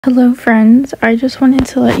Hello friends, I just wanted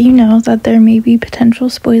to let you know that there may be potential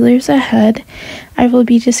spoilers ahead. I will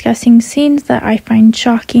be discussing scenes that I find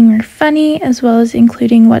shocking or funny, as well as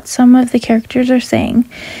including what some of the characters are saying.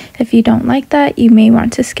 If you don't like that, you may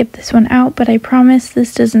want to skip this one out, but I promise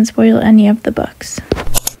this doesn't spoil any of the books.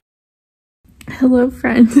 Hello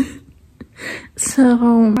friends.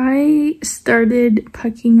 So I started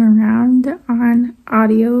pucking around on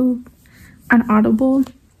Audible.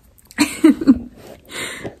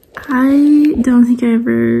 I don't think I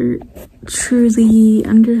ever truly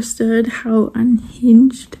understood how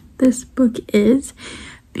unhinged this book is,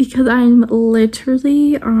 because I'm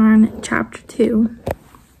literally on chapter 2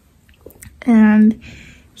 and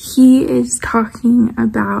he is talking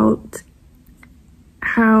about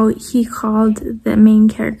how he called the main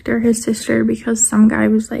character his sister because some guy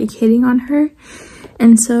was like hitting on her,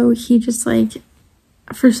 and so he just like,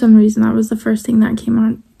 for some reason that was the first thing that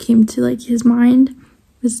came to like his mind,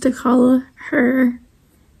 was to call her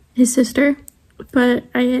his sister. But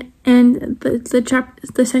the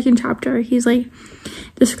second chapter, he's like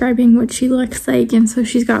describing what she looks like, and so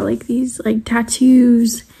she's got like these like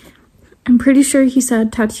tattoos. I'm pretty sure he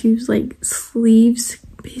said tattoos like sleeves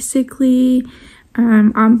basically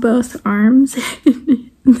on both arms.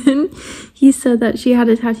 Then he said that she had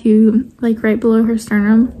a tattoo like right below her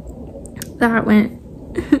sternum that went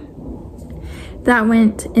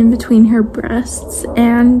in between her breasts,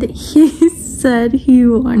 and he said he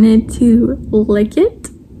wanted to lick it.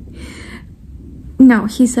 No,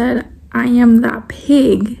 he said, "I am that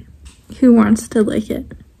pig who wants to lick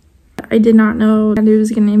it." I did not know that it was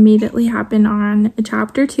going to immediately happen on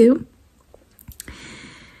chapter 2.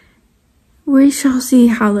 We shall see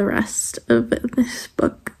how the rest of this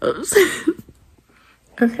book goes.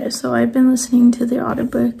 Okay, so I've been listening to the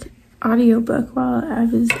audiobook while I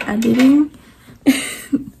was editing.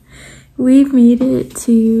 We've made it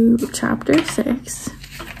to chapter 6,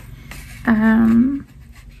 and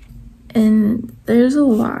there's a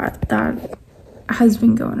lot that has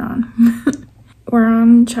been going on. We're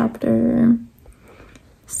on chapter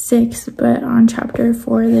 6, but on chapter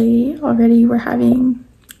 4 they already were having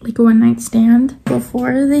like a one-night stand.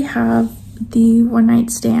 Before they have the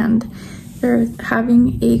one-night stand, they're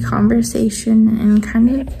having a conversation and kind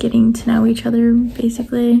of getting to know each other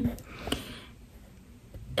basically,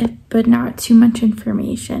 but not too much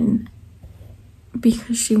information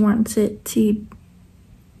because she wants it to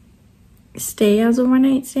stay as a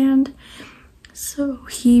one-night stand. So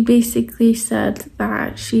he basically said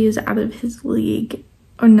that she is out of his league.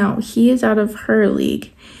 Oh no, he is out of her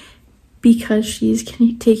league because she's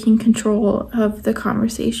taking control of the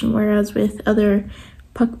conversation, whereas with other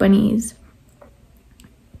puck bunnies,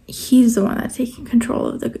 he's the one that's taking control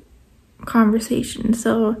of the conversation.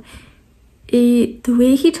 So the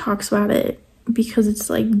way he talks about it, because it's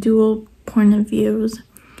like dual point of views,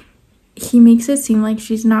 he makes it seem like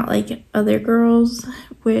she's not like other girls,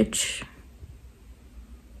 which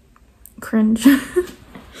cringe.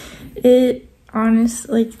 It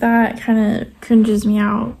honestly, like, that kind of cringes me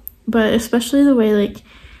out, but especially the way like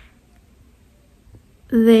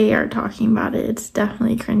they are talking about it, it's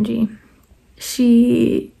definitely cringy.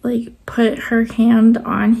 She like put her hand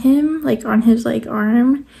on him, like on his like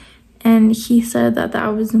arm, and he said that that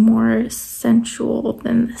was more sensual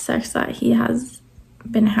than the sex that he has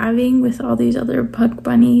been having with all these other puck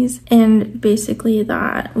bunnies. And basically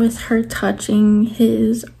that with her touching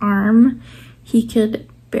his arm, he could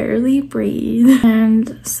barely breathe.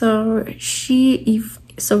 And so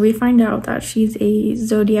we find out that she's a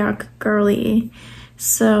zodiac girly.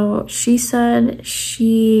 So she said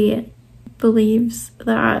she believes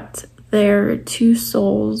that their two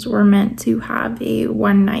souls were meant to have a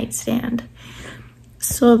one-night stand.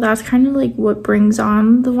 So that's kind of like what brings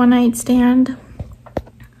on the one-night stand.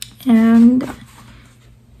 And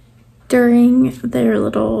during their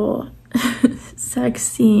little sex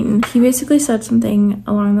scene, he basically said something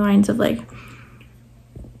along the lines of like,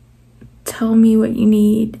 tell me what you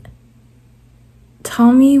need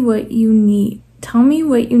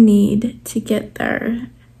to get there,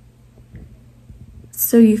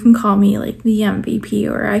 so you can call me like the MVP,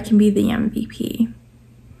 or I can be the MVP.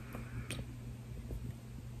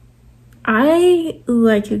 I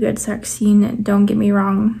like a good sex scene, don't get me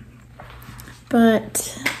wrong,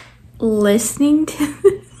 but listening to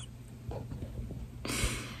this,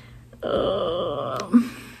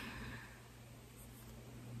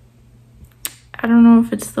 I don't know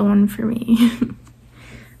if it's the one for me.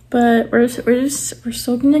 But we're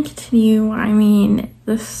still gonna continue. I mean,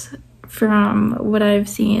 this, from what I've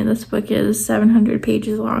seen, this book is 700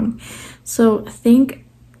 pages long. So thank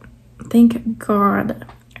God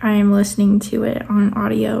I am listening to it on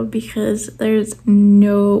audio because there's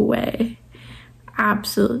no way,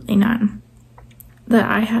 absolutely none,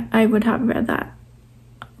 that I would have read that,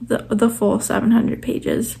 the full 700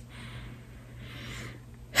 pages.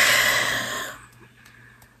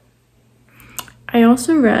 I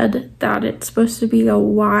also read that it's supposed to be a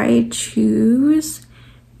why choose,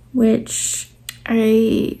 which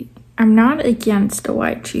I'm not against a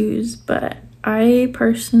why choose, but I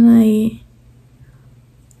personally,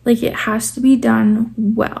 like, it has to be done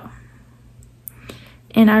well.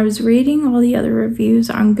 And I was reading all the other reviews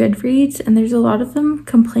on Goodreads, and there's a lot of them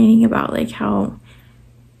complaining about like how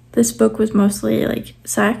this book was mostly like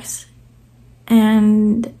sex,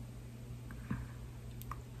 and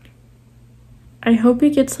I hope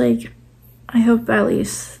it gets like, I hope at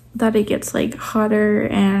least that it gets like hotter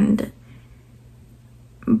and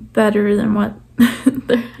better than what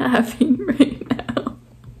they're having right now.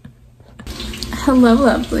 Hello,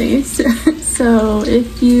 lovelies. So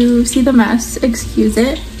if you see the mess, excuse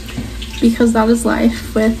it, because that is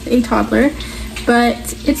life with a toddler. But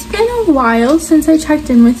it's been a while since I checked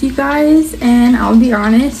in with you guys, and I'll be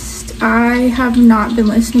honest, I have not been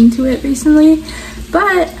listening to it recently,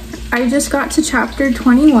 but I just got to chapter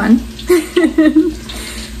 21.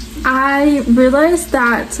 I realized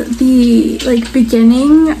that the like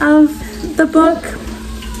beginning of the book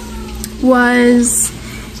was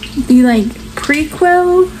the like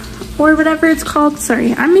prequel or whatever it's called.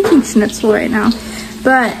 Sorry, I'm making schnitzel right now,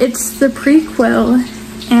 but it's the prequel,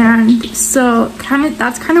 and so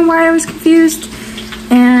that's kind of why I was confused.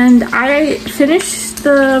 And I finished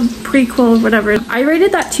the prequel or whatever. I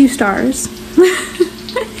rated that 2 stars.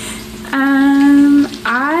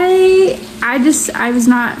 I was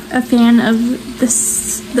not a fan of the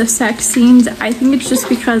sex scenes. I think it's just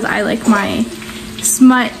because I like my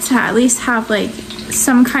smut to at least have like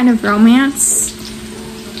some kind of romance,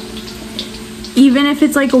 even if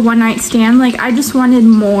it's like a one-night stand. Like, I just wanted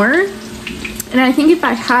more, and I think if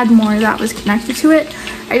I had more that was connected to it,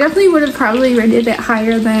 I definitely would have probably rated it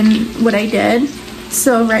higher than what I did.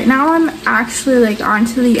 So right now I'm actually like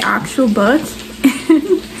onto the actual book.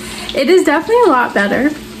 It is definitely a lot better.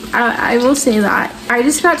 I will say that. I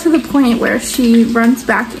just got to the point where she runs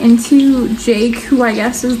back into Jake, who I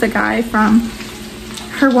guess is the guy from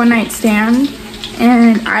her one-night stand.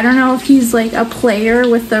 And I don't know if he's like a player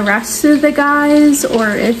with the rest of the guys or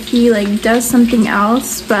if he like does something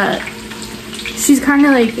else, but she's kind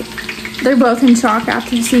of like, they're both in shock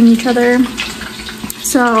after seeing each other.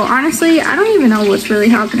 So honestly, I don't even know what's really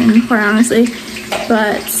happening, quite honestly,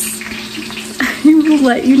 but I will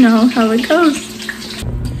let you know how it goes.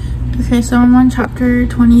 Okay, so I'm on chapter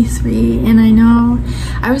 23, and I know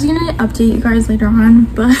I was gonna update you guys later on,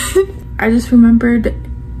 but I just remembered.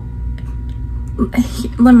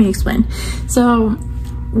 Let me explain. So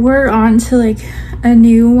we're on to like a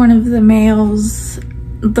new one of the males,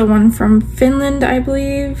 the one from Finland, I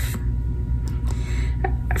believe.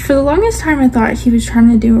 For the longest time I thought he was trying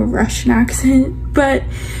to do a Russian accent, but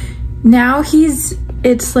now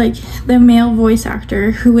it's like the male voice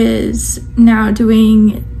actor who is now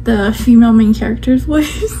doing the female main character's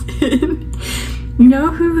voice. You know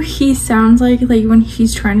who he sounds like when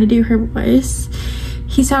he's trying to do her voice?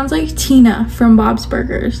 He sounds like Tina from Bob's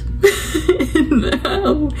Burgers.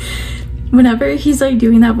 No. Whenever he's like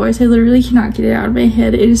doing that voice, I literally cannot get it out of my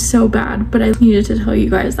head. It is so bad, but I needed to tell you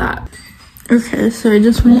guys that. Okay, so I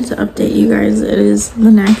just wanted to update you guys. It is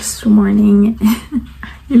the next morning.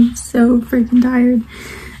 I'm so freaking tired.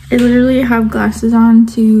 I literally have glasses on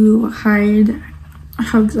to hide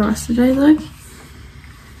how exhausted I look.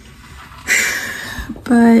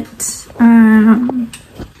 But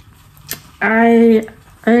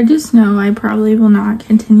I just know I probably will not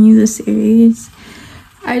continue the series.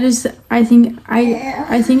 I think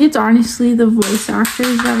it's honestly the voice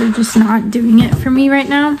actors that are just not doing it for me right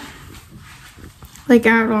now. Like,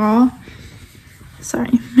 at all.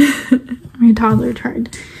 Sorry. My toddler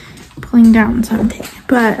tried pulling down something.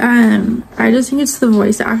 But I just think it's the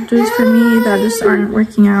voice actors for me that just aren't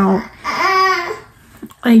working out.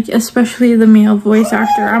 Like, especially the male voice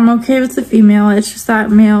actor. I'm okay with the female. It's just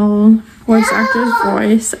that male voice actor's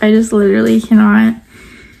voice. I just literally cannot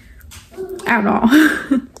at all.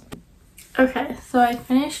 Okay, so I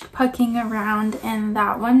finished pucking around in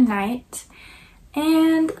that one night,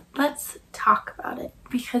 and let's talk about it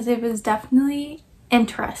because it was definitely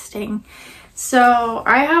interesting. So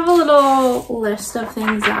I have a little list of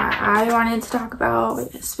things that I wanted to talk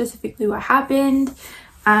about, specifically what happened.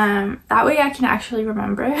 That way I can actually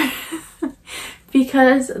remember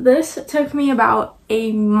because this took me about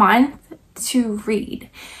a month to read.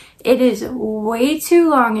 It is way too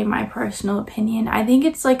long in my personal opinion. I think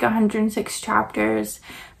it's like 106 chapters,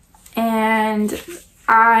 and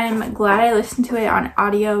I'm glad I listened to it on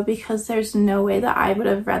audio because there's no way that I would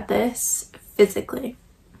have read this physically.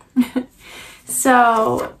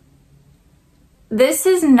 So this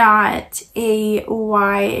is not a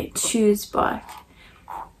why choose book.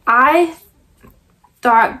 I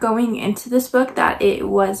thought going into this book that it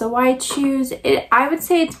was a why choose. I would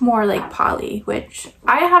say it's more like poly, which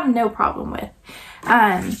I have no problem with.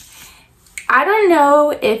 I don't know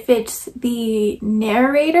if it's the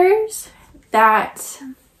narrators that,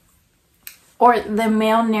 or the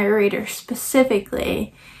male narrator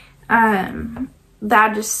specifically,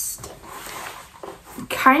 that just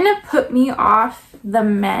kind of put me off the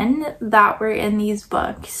men that were in these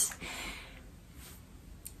books.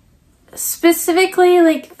 Specifically,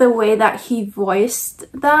 like the way that he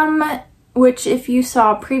voiced them, which if you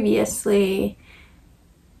saw previously,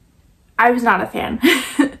 I was not a fan.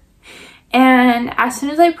 And as soon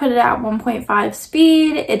as I put it at 1.5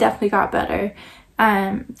 speed, it definitely got better.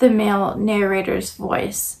 The male narrator's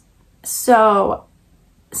voice. So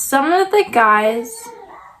some of the guys,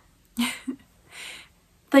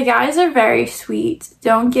 the guys are very sweet.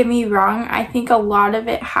 Don't get me wrong. I think a lot of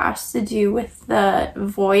it has to do with the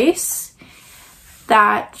voice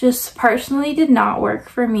that just personally did not work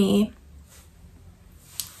for me.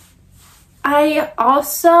 I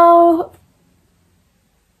also,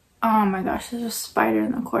 oh my gosh, there's a spider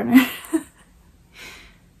in the corner.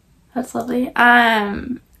 That's lovely.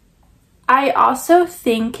 I also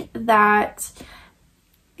think that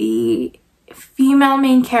the female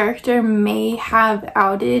main character may have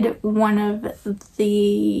outed one of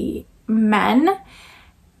the men,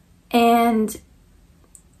 and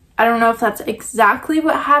I don't know if that's exactly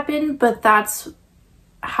what happened, but that's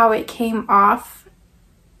how it came off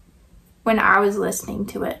when I was listening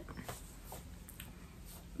to it.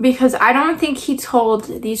 Because I don't think he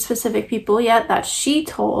told these specific people yet that she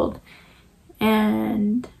told,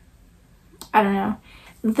 and I don't know.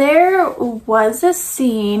 There was a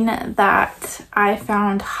scene that I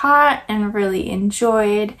found hot and really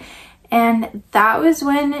enjoyed, and that was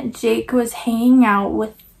when Jake was hanging out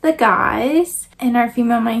with the guys, and our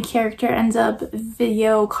female main character ends up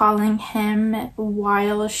video calling him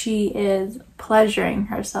while she is pleasuring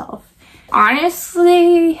herself.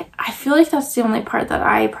 Honestly, I feel like that's the only part that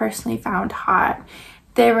I personally found hot.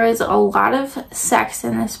 There was a lot of sex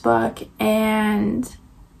in this book, and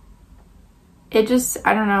it just,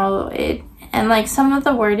 I don't know, and like some of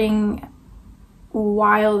the wording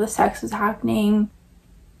while the sex was happening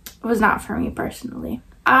was not for me personally.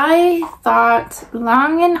 I thought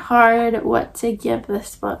long and hard what to give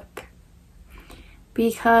this book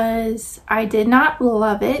because I did not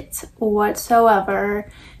love it whatsoever,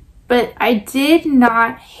 but I did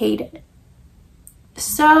not hate it.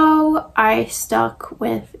 So I stuck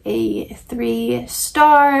with a 3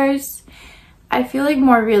 stars. I feel like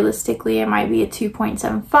more realistically it might be a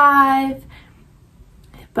 2.75,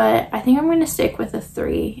 but I think I'm going to stick with a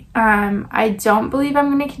 3. I don't believe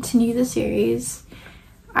I'm going to continue the series.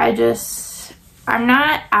 I'm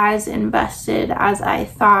not as invested as I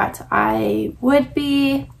thought I would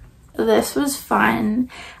be. This was fun.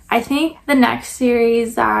 I think the next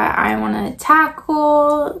series that I want to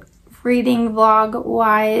tackle reading vlog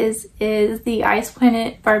wise is the Ice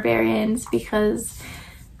Planet Barbarians, because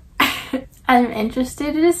I'm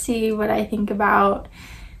interested to see what I think about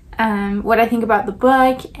the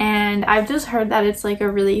book, and I've just heard that it's like a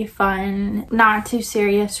really fun, not too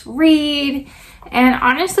serious read. And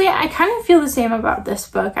honestly, I kind of feel the same about this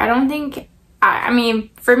book. I don't think, I mean,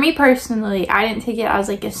 for me personally, I didn't take it as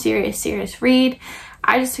like a serious read.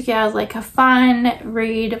 I just took it as like a fun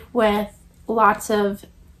read with lots of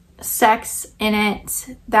sex in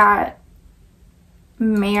it that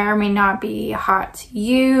may or may not be hot to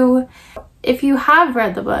you. If you have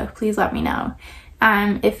read the book, please let me know.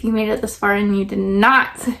 If you made it this far and you did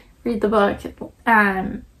not read the book,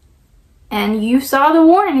 and you saw the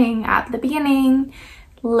warning at the beginning,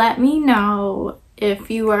 let me know if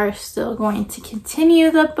you are still going to continue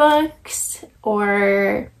the books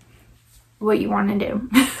or what you want to do.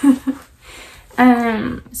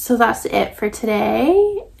 So that's it for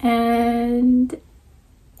today, and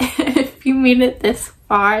if you made it this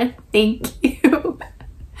far, thank you.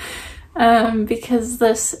 Because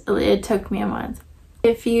it took me a month.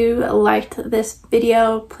 If you liked this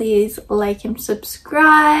video, please like and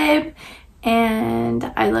subscribe,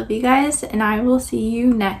 and I love you guys, and I will see you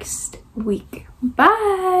next week.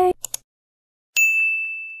 Bye.